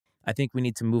I think we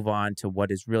need to move on to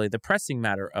what is really the pressing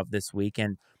matter of this week.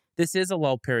 And this is a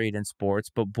lull period in sports,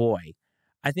 but boy,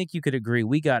 I think you could agree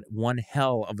we got one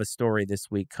hell of a story this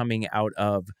week coming out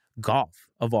of golf,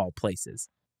 of all places.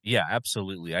 Yeah,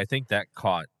 absolutely. I think that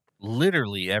caught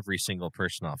literally every single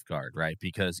person off guard, right?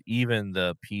 Because even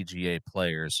the PGA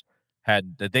players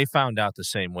had that they found out the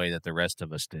same way that the rest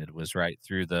of us did was right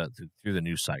through the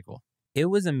news cycle. It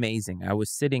was amazing. I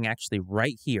was sitting actually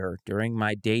right here during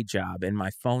my day job, and my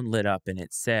phone lit up and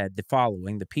it said the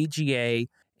following: the PGA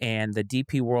and the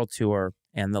DP World Tour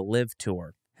and the LIV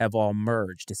Tour have all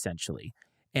merged essentially.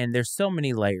 And there's so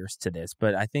many layers to this,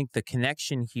 but I think the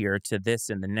connection here to this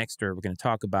and the next story we're going to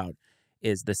talk about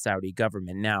is the Saudi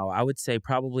government. Now, I would say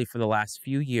probably for the last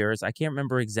few years, I can't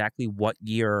remember exactly what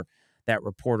year that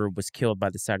reporter was killed by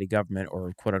the Saudi government,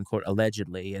 or quote unquote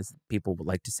allegedly, as people would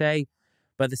like to say.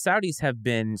 But the Saudis have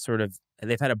been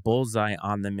they've had a bullseye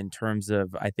on them in terms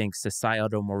of, I think,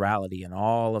 societal morality and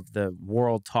all of the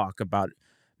world talk about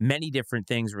many different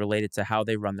things related to how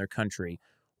they run their country.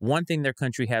 One thing their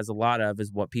country has a lot of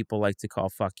is what people like to call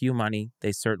fuck you money.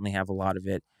 They certainly have a lot of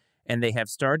it. And they have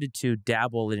started to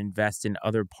dabble and invest in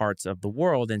other parts of the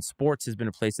world. And sports has been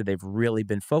a place that they've really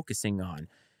been focusing on.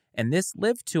 And this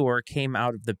LIV Tour came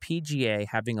out of the PGA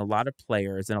having a lot of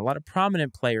players and a lot of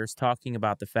prominent players talking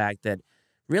about the fact that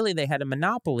really they had a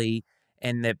monopoly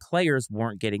and that players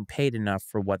weren't getting paid enough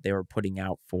for what they were putting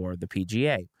out for the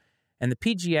PGA. And the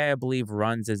PGA, I believe,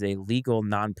 runs as a legal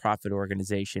nonprofit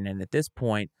organization. And at this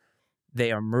point,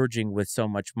 they are merging with so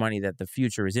much money that the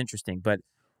future is interesting. But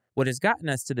what has gotten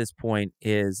us to this point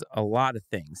is a lot of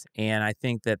things. And I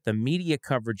think that the media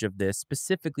coverage of this,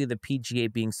 specifically the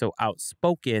PGA being so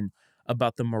outspoken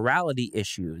about the morality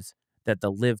issues that the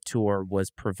LIV Tour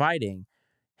was providing,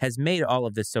 has made all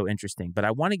of this so interesting. But I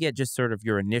want to get just sort of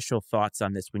your initial thoughts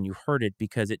on this when you heard it,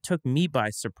 because it took me by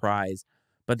surprise.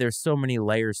 But there's so many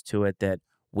layers to it that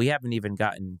we haven't even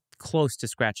gotten close to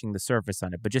scratching the surface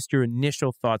on it. But just your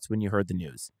initial thoughts when you heard the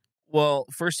news. Well,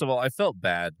 first of all, I felt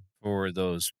bad for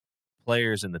those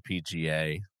players in the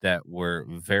PGA that were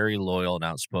very loyal and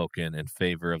outspoken in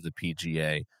favor of the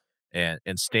PGA and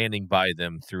standing by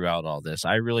them throughout all this.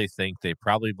 I really think they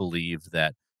probably believed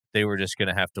that they were just going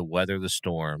to have to weather the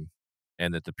storm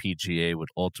and that the PGA would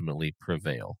ultimately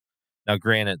prevail. Now,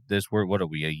 granted, what are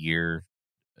we, a year?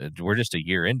 We're just a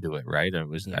year into it, right? It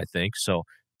was, I think. So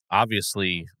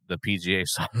obviously the PGA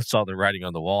saw the writing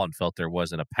on the wall and felt there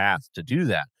wasn't a path to do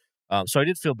that. So I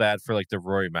did feel bad for like the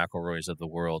Rory McIlroys of the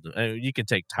world. And you can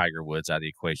take Tiger Woods out of the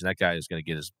equation. That guy is going to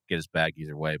get his bag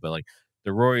either way. But like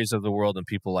the Rorys of the world and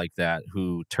people like that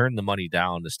who turn the money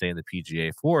down to stay in the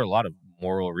PGA for a lot of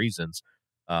moral reasons,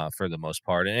 for the most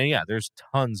part. And yeah, there's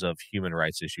tons of human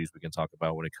rights issues we can talk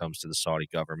about when it comes to the Saudi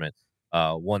government.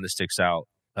 One that sticks out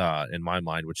in my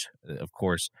mind, which of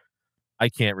course I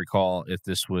can't recall if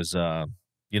this was.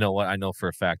 You know what? I know for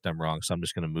a fact I'm wrong, so I'm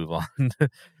just going to move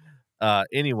on.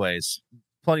 Anyways,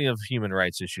 plenty of human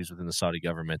rights issues within the Saudi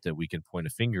government that we can point a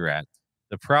finger at.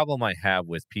 The problem I have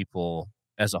with people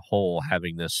as a whole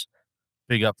having this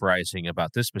big uprising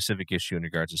about this specific issue in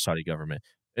regards to Saudi government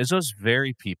is those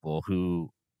very people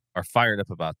who are fired up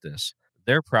about this.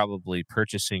 They're probably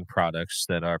purchasing products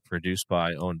that are produced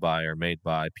by, owned by, or made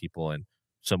by people in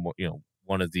some,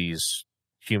 one of these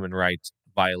human rights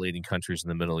violating countries in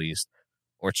the Middle East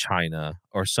or China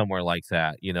or somewhere like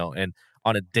that, and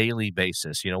on a daily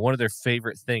basis. One of their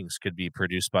favorite things could be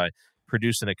produced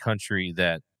in a country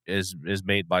that is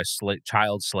made by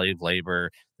child slave labor,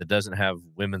 that doesn't have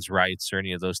women's rights or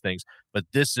any of those things. But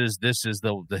this is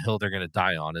the hill they're going to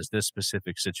die on, is this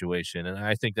specific situation. And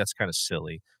I think that's kind of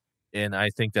silly. And I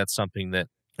think that's something that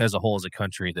as a whole, as a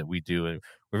country, that we do. And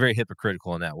we're very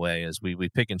hypocritical in that way, as we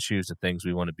pick and choose the things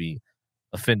we want to be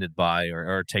offended by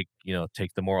or take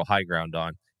the moral high ground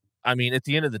on. I mean, at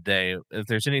the end of the day, if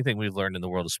there's anything we've learned in the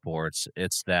world of sports,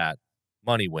 it's that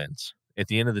money wins. At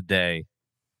the end of the day,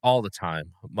 all the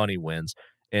time, money wins.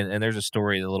 And there's a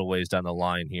story a little ways down the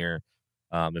line here,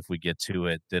 if we get to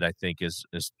it, that I think is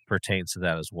pertains to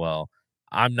that as well.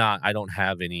 I don't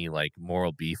have any like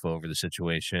moral beef over the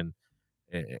situation.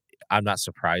 Eh, I'm not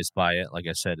surprised by it. Like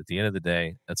I said, at the end of the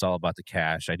day, it's all about the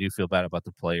cash. I do feel bad about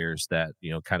the players that,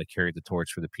 kind of carried the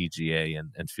torch for the PGA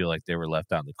and feel like they were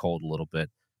left out in the cold a little bit.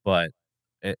 But,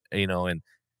 and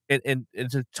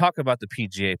to talk about the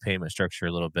PGA payment structure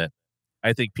a little bit,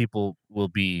 I think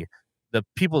the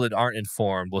people that aren't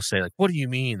informed will say, like, what do you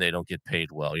mean they don't get paid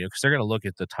well? Because they're going to look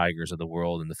at the Tigers of the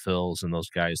world and the Phils and those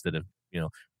guys that have,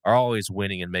 are always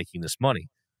winning and making this money.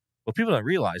 What people don't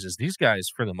realize is these guys,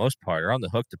 for the most part, are on the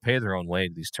hook to pay their own way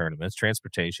to these tournaments,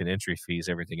 transportation, entry fees,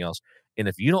 everything else. And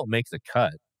if you don't make the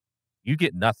cut, you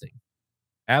get nothing.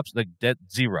 Like that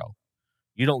zero.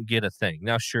 You don't get a thing.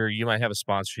 Now, sure, you might have a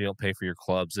sponsor, you don't pay for your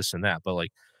clubs, this and that, but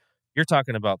like you're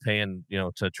talking about paying,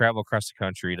 to travel across the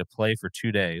country to play for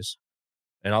 2 days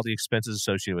and all the expenses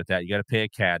associated with that. You got to pay a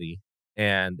caddy.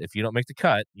 And if you don't make the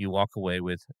cut, you walk away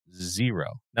with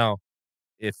zero. Now,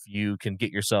 if you can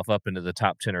get yourself up into the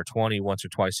top 10 or 20 once or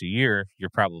twice a year, you're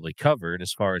probably covered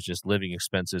as far as just living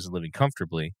expenses and living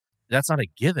comfortably. That's not a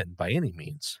given by any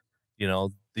means.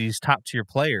 These top tier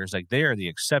players, like they are the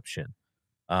exception.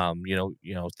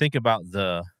 Think about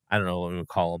I don't know what we would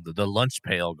call him, the lunch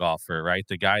pail golfer, right?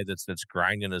 The guy that's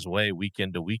grinding his way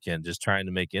weekend to weekend, just trying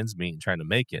to make ends meet and trying to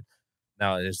make it.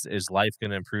 Now, is life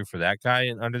going to improve for that guy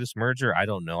under this merger? I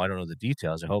don't know. I don't know the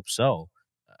details. I hope so.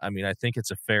 I mean, I think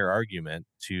it's a fair argument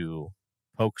to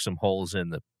poke some holes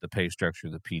in the pay structure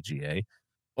of the PGA.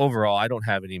 Overall, I don't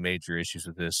have any major issues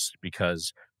with this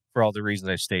because for all the reasons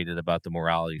I stated about the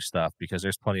morality stuff, because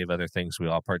there's plenty of other things we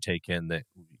all partake in that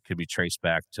could be traced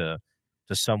back to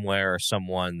somewhere or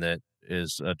someone that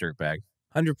is a dirtbag.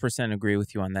 100% agree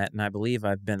with you on that. And I believe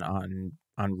I've been on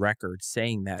record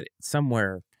saying that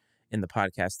somewhere in the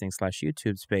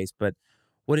podcasting/YouTube space. But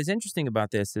what is interesting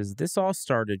about this is this all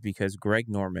started because Greg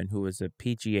Norman, who was a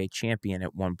PGA champion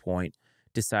at one point,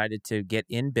 decided to get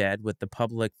in bed with the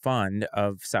public fund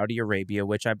of Saudi Arabia,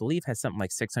 which I believe has something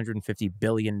like $650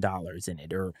 billion in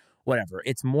it or whatever.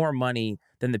 It's more money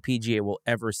than the PGA will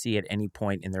ever see at any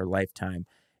point in their lifetime.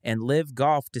 And LIV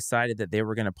Golf decided that they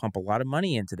were going to pump a lot of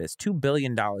money into this. $2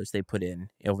 billion they put in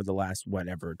over the last,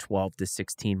 12 to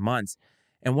 16 months.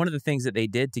 And one of the things that they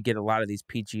did to get a lot of these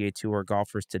PGA Tour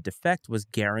golfers to defect was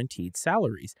guaranteed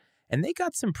salaries. And they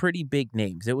got some pretty big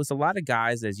names. It was a lot of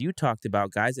guys, as you talked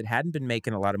about, guys that hadn't been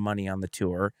making a lot of money on the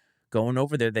tour. Going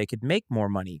over there, they could make more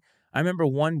money. I remember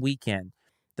one weekend,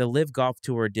 the LIV Golf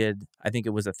Tour did, I think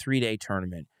it was a 3-day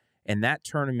tournament. And that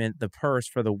tournament, the purse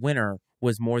for the winner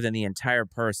was more than the entire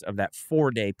purse of that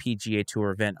 4-day PGA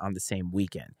Tour event on the same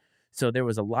weekend. So there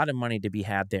was a lot of money to be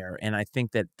had there. And I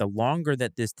think that the longer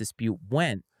that this dispute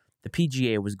went, the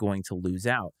PGA was going to lose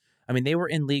out. I mean, they were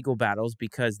in legal battles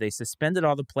because they suspended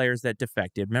all the players that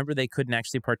defected. Remember, they couldn't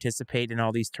actually participate in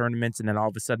all these tournaments, and then all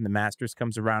of a sudden the Masters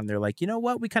comes around and they're like, you know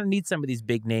what? We kind of need some of these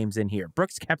big names in here.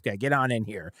 Brooks Koepka, get on in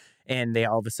here. And they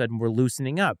all of a sudden were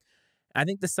loosening up. I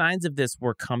think the signs of this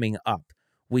were coming up.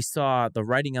 We saw the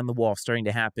writing on the wall starting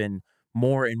to happen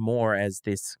more and more as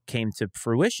this came to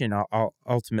fruition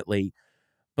ultimately.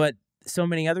 But so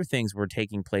many other things were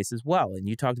taking place as well. And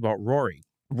you talked about Rory.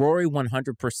 Rory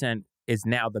 100% is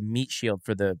now the meat shield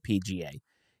for the PGA.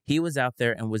 He was out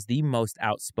there and was the most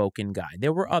outspoken guy.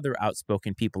 There were other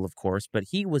outspoken people, of course, but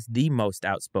he was the most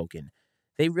outspoken.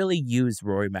 They really used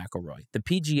Rory McIlroy. The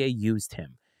PGA used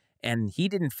him. And he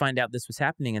didn't find out this was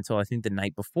happening until I think the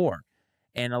night before.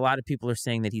 And a lot of people are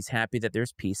saying that he's happy that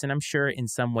there's peace. And I'm sure in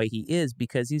some way he is,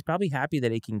 because he's probably happy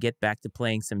that he can get back to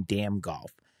playing some damn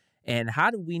golf. And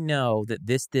how do we know that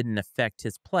this didn't affect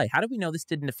his play? How do we know this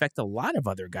didn't affect a lot of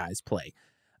other guys' play?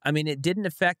 I mean, it didn't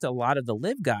affect a lot of the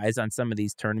LIV guys on some of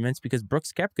these tournaments because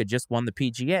Brooks Koepka just won the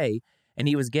PGA and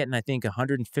he was getting, I think,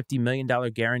 $150 million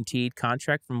guaranteed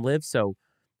contract from LIV. So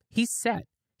he's set.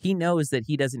 He knows that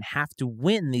he doesn't have to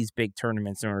win these big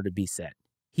tournaments in order to be set.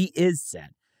 He is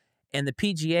set. And the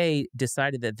PGA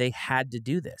decided that they had to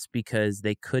do this because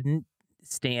they couldn't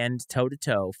stand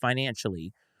toe-to-toe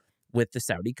financially with the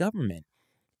Saudi government.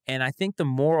 And I think the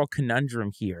moral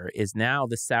conundrum here is now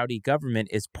the Saudi government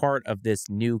is part of this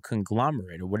new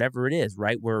conglomerate or whatever it is,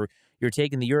 right? Where you're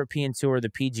taking the European Tour, the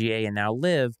PGA, and now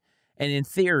LIV. And in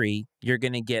theory, you're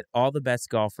going to get all the best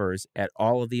golfers at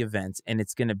all of the events, and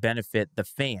it's going to benefit the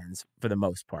fans for the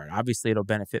most part. Obviously, it'll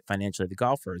benefit financially the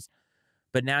golfers.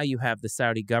 But now you have the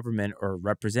Saudi government or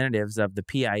representatives of the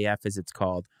PIF, as it's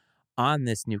called, on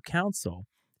this new council.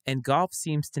 And golf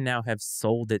seems to now have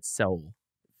sold its soul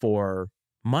for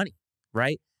money,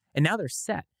 right? And now they're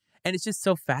set. And it's just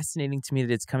so fascinating to me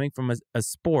that it's coming from a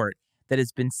sport that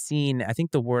has been seen. I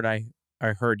think the word I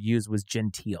heard used was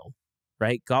genteel,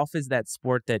 right? Golf is that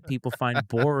sport that people find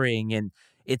boring and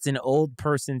it's an old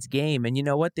person's game. And you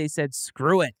know what? They said,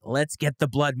 screw it. Let's get the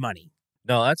blood money.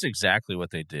 No, that's exactly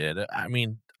what they did. I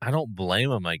mean, I don't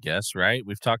blame them, I guess, right?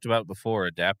 We've talked about it before,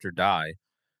 adapt or die.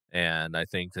 And I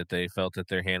think that they felt that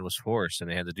their hand was forced and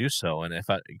they had to do so. And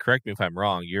correct me if I'm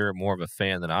wrong, you're more of a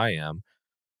fan than I am,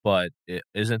 but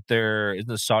isn't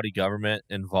the Saudi government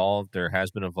involved or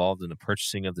has been involved in the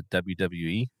purchasing of the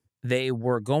WWE? They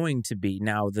were going to be.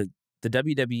 Now, the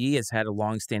WWE has had a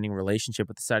long-standing relationship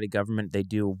with the Saudi government. They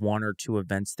do 1 or 2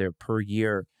 events there per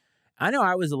year. I know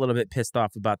I was a little bit pissed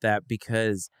off about that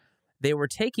because they were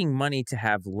taking money to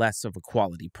have less of a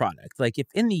quality product. Like if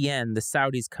in the end the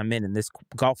Saudis come in and this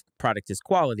golf product is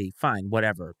quality, fine,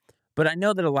 whatever. But I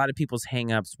know that a lot of people's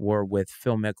hangups were with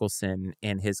Phil Mickelson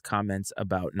and his comments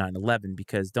about 9/11,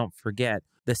 because don't forget,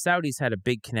 the Saudis had a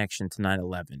big connection to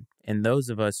 9/11. And those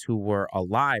of us who were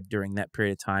alive during that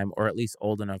period of time, or at least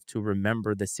old enough to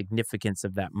remember the significance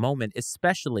of that moment,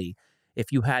 especially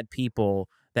if you had people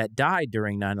that died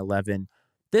during 9/11,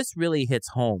 this really hits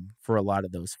home for a lot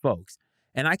of those folks.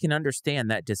 And I can understand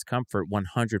that discomfort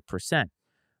 100%.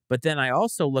 But then I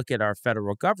also look at our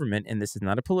federal government, and this is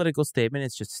not a political statement,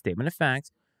 it's just a statement of facts.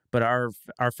 But our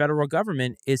federal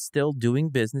government is still doing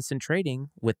business and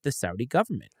trading with the Saudi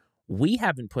government. We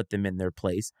haven't put them in their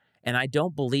place. And I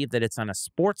don't believe that it's on a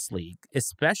sports league,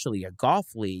 especially a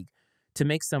golf league, to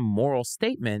make some moral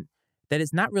statement that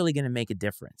is not really going to make a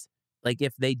difference. Like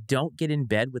if they don't get in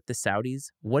bed with the Saudis,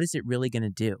 what is it really going to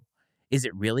do? Is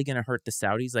it really going to hurt the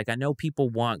Saudis? Like I know people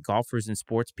want golfers and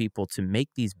sports people to make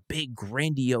these big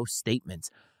grandiose statements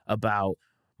about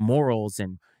morals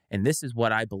and this is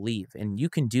what I believe. And you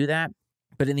can do that,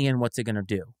 but in the end, what's it going to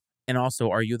do? And also,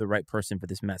 are you the right person for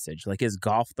this message? Like is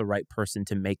golf the right person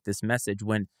to make this message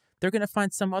when they're going to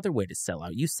find some other way to sell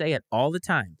out? You say it all the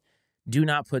time. Do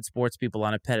not put sports people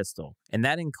on a pedestal. And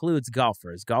that includes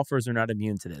golfers. Golfers are not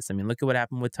immune to this. I mean, look at what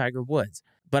happened with Tiger Woods.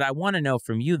 But I want to know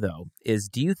from you, though, is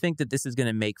do you think that this is going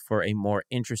to make for a more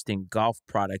interesting golf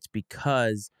product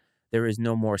because there is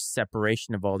no more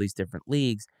separation of all these different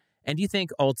leagues? And do you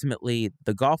think ultimately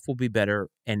the golf will be better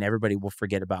and everybody will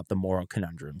forget about the moral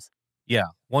conundrums? Yeah,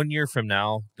 1 year from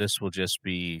now, this will just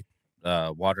be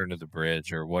water under the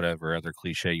bridge or whatever other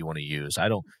cliche you want to use.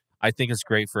 I think it's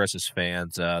great for us as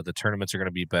fans. The tournaments are going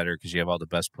to be better because you have all the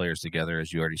best players together,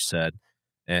 as you already said,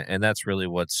 and that's really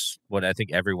what I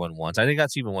think everyone wants. I think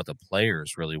that's even what the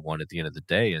players really want at the end of the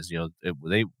day. Is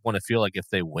they want to feel like if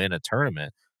they win a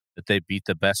tournament that they beat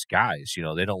the best guys.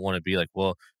 They don't want to be like,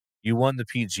 well, you won the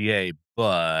PGA,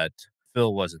 but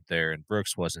Phil wasn't there and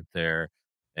Brooks wasn't there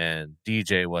and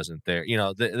DJ wasn't there.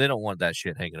 They don't want that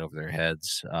shit hanging over their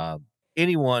heads.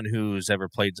 Anyone who's ever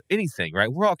played anything,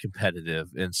 right? We're all competitive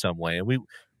in some way. And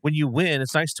when you win,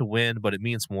 it's nice to win, but it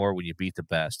means more when you beat the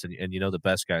best and the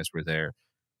best guys were there.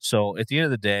 So at the end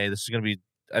of the day, this is going to be,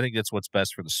 I think that's what's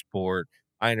best for the sport.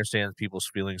 I understand people's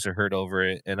feelings are hurt over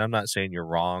it. And I'm not saying you're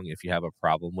wrong if you have a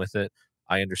problem with it.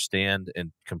 I understand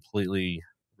and completely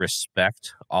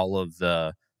respect all of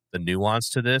the nuance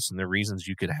to this and the reasons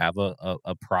you could have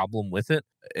a problem with it.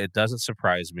 It doesn't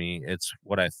surprise me. It's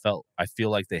what I feel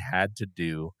like they had to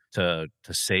do to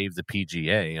save the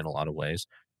PGA in a lot of ways.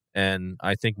 And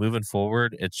I think moving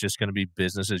forward, it's just going to be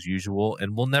business as usual,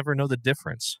 and we'll never know the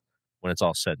difference when it's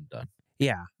all said and done.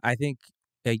 Yeah, I think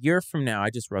a year from now, I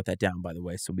just wrote that down, by the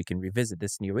way, so we can revisit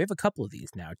this year. We have a couple of these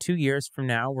now. 2 years from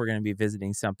now, we're going to be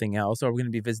visiting something else, or we're going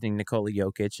to be visiting Nikola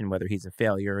Jokic and whether he's a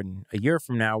failure. And a year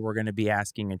from now, we're going to be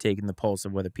asking and taking the pulse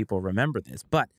of whether people remember this. But